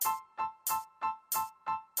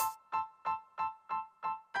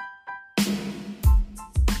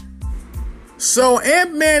So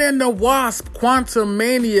Ant-Man and the Wasp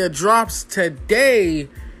Quantumania drops today.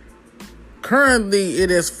 Currently,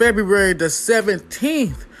 it is February the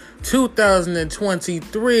 17th,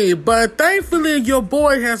 2023. But thankfully, your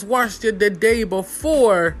boy has watched it the day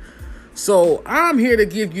before. So I'm here to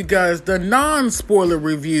give you guys the non-spoiler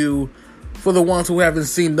review for the ones who haven't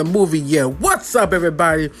seen the movie yet. What's up,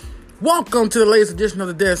 everybody? Welcome to the latest edition of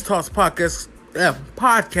the Dead Talks podcast.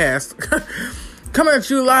 Coming at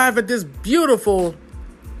you live at this beautiful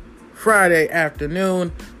Friday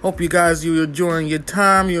afternoon. Hope you guys, you're enjoying your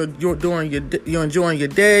time, you're enjoying your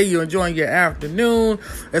day, you're enjoying your afternoon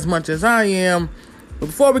as much as I am. But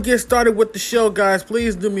before we get started with the show, guys,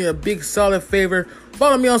 please do me a big solid favor.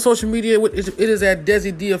 Follow me on social media. It is at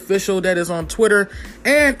Desi D Official. That is on Twitter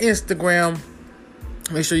and Instagram.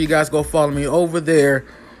 Make sure you guys go follow me over there.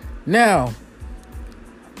 Now,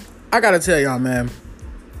 I gotta tell y'all, man.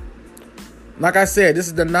 Like I said, this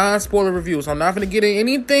is the non-spoiler review, so I'm not going to get in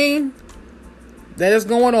anything that is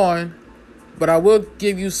going on, but I will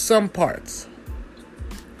give you some parts.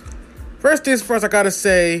 First things first, I got to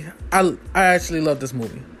say, I actually love this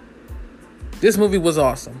movie. This movie was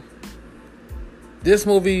awesome. This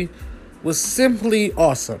movie was simply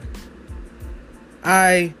awesome.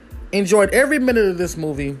 I enjoyed every minute of this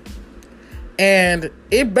movie, and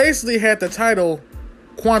it basically had the title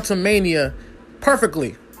Quantumania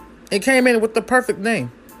perfectly. It came in with the perfect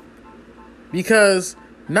name, because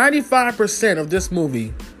 95% of this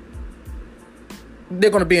movie, they're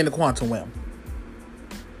going to be in the quantum realm.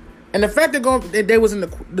 And the fact that they was in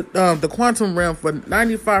the quantum realm for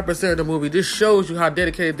 95% of the movie, this shows you how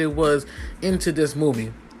dedicated they was into this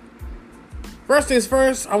movie. First things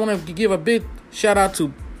first, I want to give a big shout out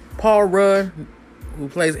to Paul Rudd, who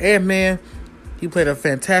plays Ant-Man. He played a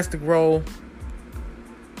fantastic role.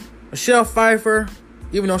 Michelle Pfeiffer,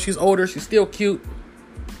 even though she's older, she's still cute.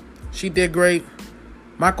 She did great.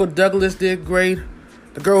 Michael Douglas did great.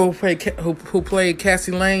 The girl who played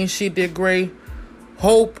Cassie Lane, she did great.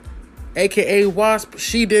 Hope, a.k.a. Wasp,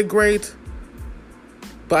 she did great.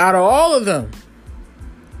 But out of all of them,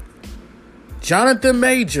 Jonathan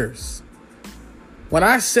Majors, when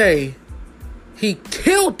I say he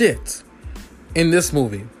killed it in this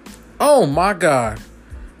movie, oh my God.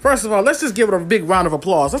 First of all, let's just give it a big round of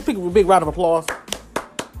applause. Let's pick a big round of applause.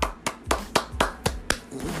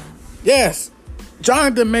 Yes,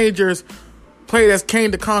 Jonathan Majors played as Kane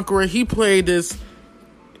the Conqueror. He played this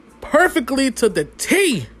perfectly to the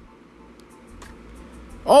T.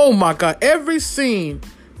 Oh my God. Every scene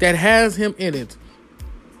that has him in it,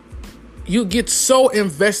 you get so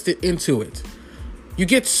invested into it. You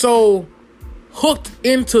get so hooked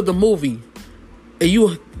into the movie. And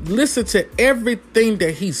you listen to everything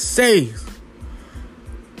that he says.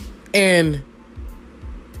 And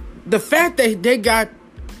the fact that they got,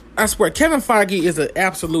 I swear, Kevin Feige is an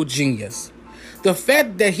absolute genius. The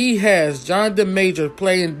fact that he has Jonathan Majors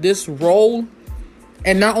playing this role,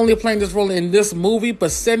 and not only playing this role in this movie,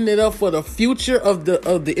 but setting it up for the future of the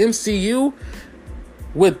MCU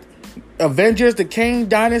with Avengers, the Kang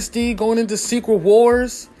Dynasty, going into Secret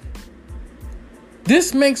Wars.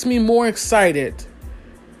 This makes me more excited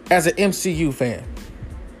as an MCU fan.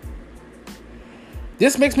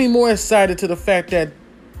 This makes me more excited to the fact that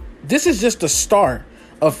this is just the start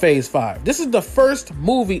of Phase 5. This is the first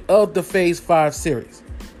movie of the Phase 5 series.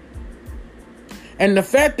 And the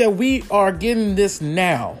fact that we are getting this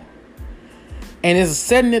now and is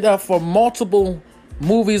setting it up for multiple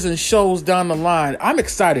movies and shows down the line, I'm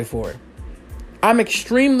excited for it. I'm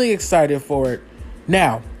extremely excited for it.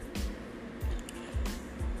 Now,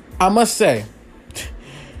 I must say,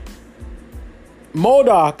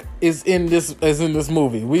 MODOK is in this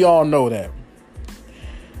movie. We all know that.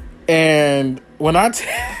 And when I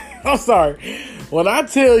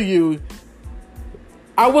tell you,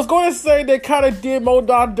 I was going to say they kind of did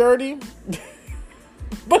MODOK dirty,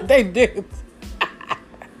 but they didn't.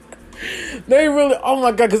 They really, oh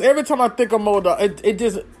my God, because every time I think of MODOK, it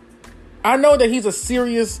just, I know that he's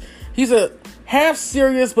a half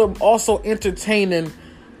serious but also entertaining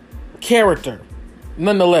character,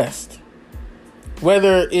 nonetheless.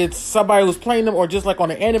 Whether it's somebody who's playing them or just like on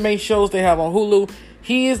the anime shows they have on Hulu,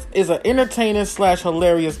 he is an entertaining /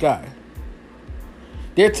 hilarious guy.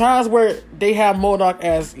 There are times where they have MODOK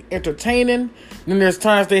as entertaining, then there's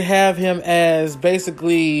times they have him as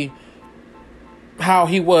basically how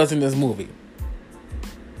he was in this movie.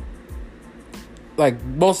 Like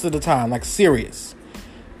most of the time, like serious.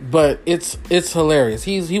 But it's hilarious.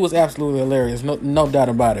 He was absolutely hilarious, no doubt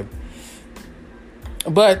about it.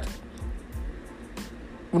 But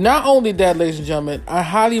not only that, ladies and gentlemen, I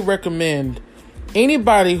highly recommend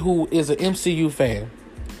anybody who is an MCU fan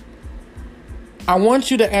I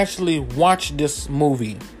want you to actually watch this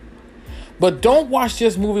movie. But don't watch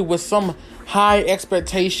this movie with some high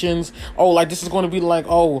expectations. Oh, like this is going to be like,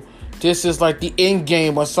 oh, this is like the end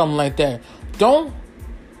game or something like that. Do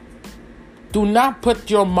not put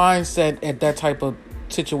your mindset at that type of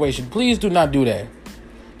situation. Please do not do that.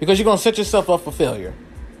 Because you're going to set yourself up for failure.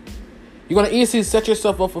 You're going to easily set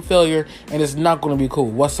yourself up for failure, and it's not going to be cool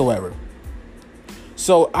whatsoever.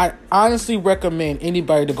 So I honestly recommend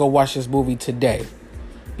anybody to go watch this movie today.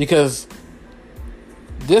 Because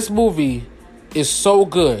this movie is so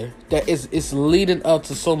good that it's leading up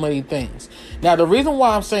to so many things. Now, the reason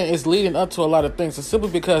why I'm saying it's leading up to a lot of things is simply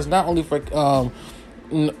because not only for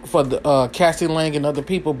the Cassie Lang and other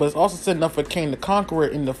people, but it's also setting up for Kang the Conqueror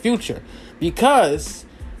in the future. Because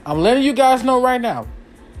I'm letting you guys know right now,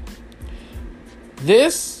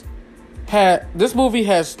 this movie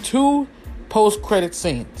has 2 post-credit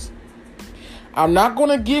scenes. I'm not going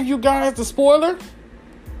to give you guys the spoiler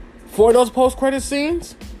for those post-credit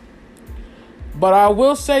scenes, but I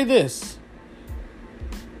will say this.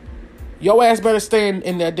 Your ass better stay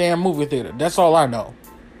in that damn movie theater. That's all I know.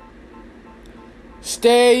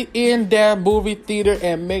 Stay in that movie theater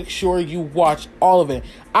and make sure you watch all of it.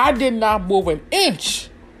 I did not move an inch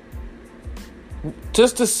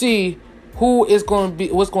just to see what's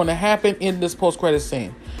going to happen in this post-credit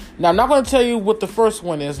scene. Now, I'm not going to tell you what the first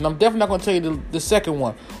one is, and I'm definitely not going to tell you the second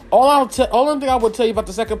one. Only thing I will tell you about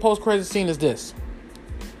the second post-credit scene is this.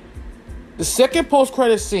 The second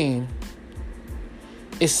post-credit scene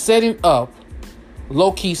is setting up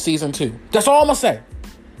Loki Season 2. That's all I'm going to say.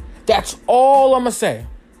 That's all I'm going to say.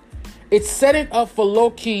 It's setting up for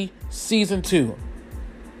Loki Season 2.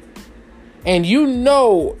 And you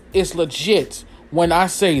know it's legit when I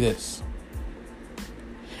say this.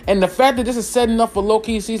 And the fact that this is setting up for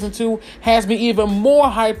Loki Season 2 has me even more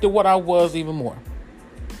hyped than what I was even more.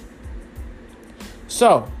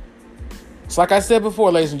 So, it's like I said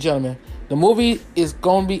before, ladies and gentlemen, the movie is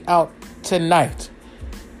going to be out tonight.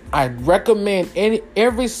 I recommend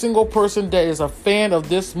every single person that is a fan of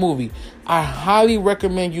this movie, I highly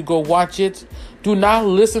recommend you go watch it. Do not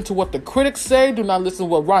listen to what the critics say. Do not listen to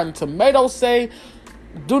what Rotten Tomatoes say.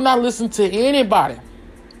 Do not listen to anybody.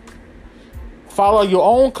 Follow your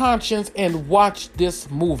own conscience and watch this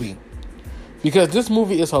movie. Because this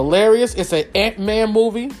movie is hilarious. It's an Ant-Man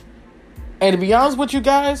movie. And to be honest with you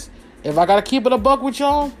guys, if I gotta keep it a buck with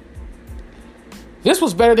y'all, this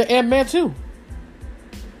was better than Ant-Man 2.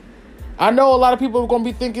 I know a lot of people are gonna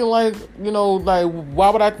be thinking like, why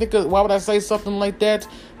would I say something like that?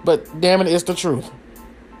 But damn it, it's the truth.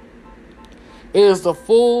 It is the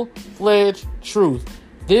full-fledged truth.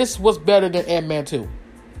 This was better than Ant-Man 2.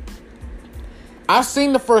 I've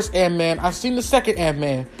seen the first Ant-Man. I've seen the second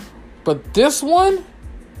Ant-Man. But this one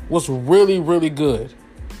was really, really good.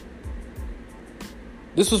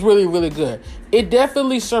 This was really, really good. It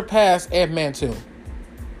definitely surpassed Ant-Man 2.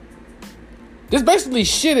 This basically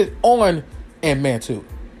shitted on Ant-Man 2.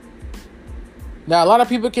 Now, a lot of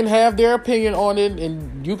people can have their opinion on it,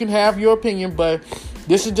 and you can have your opinion, but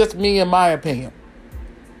this is just me and my opinion.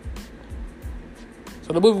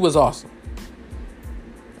 So the movie was awesome.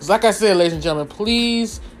 It's like I said, ladies and gentlemen,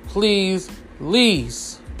 please,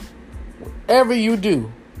 whatever you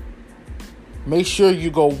do, make sure you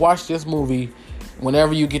go watch this movie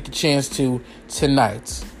whenever you get the chance to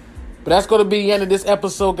tonight. But that's going to be the end of this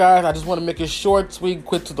episode, guys. I just want to make it short, sweet,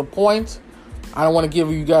 quick to the point. I don't want to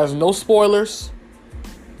give you guys no spoilers.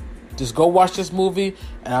 Just go watch this movie,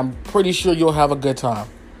 and I'm pretty sure you'll have a good time.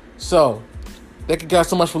 So, thank you guys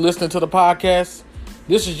so much for listening to the podcast.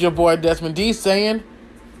 This is your boy Desmond D saying,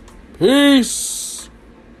 peace.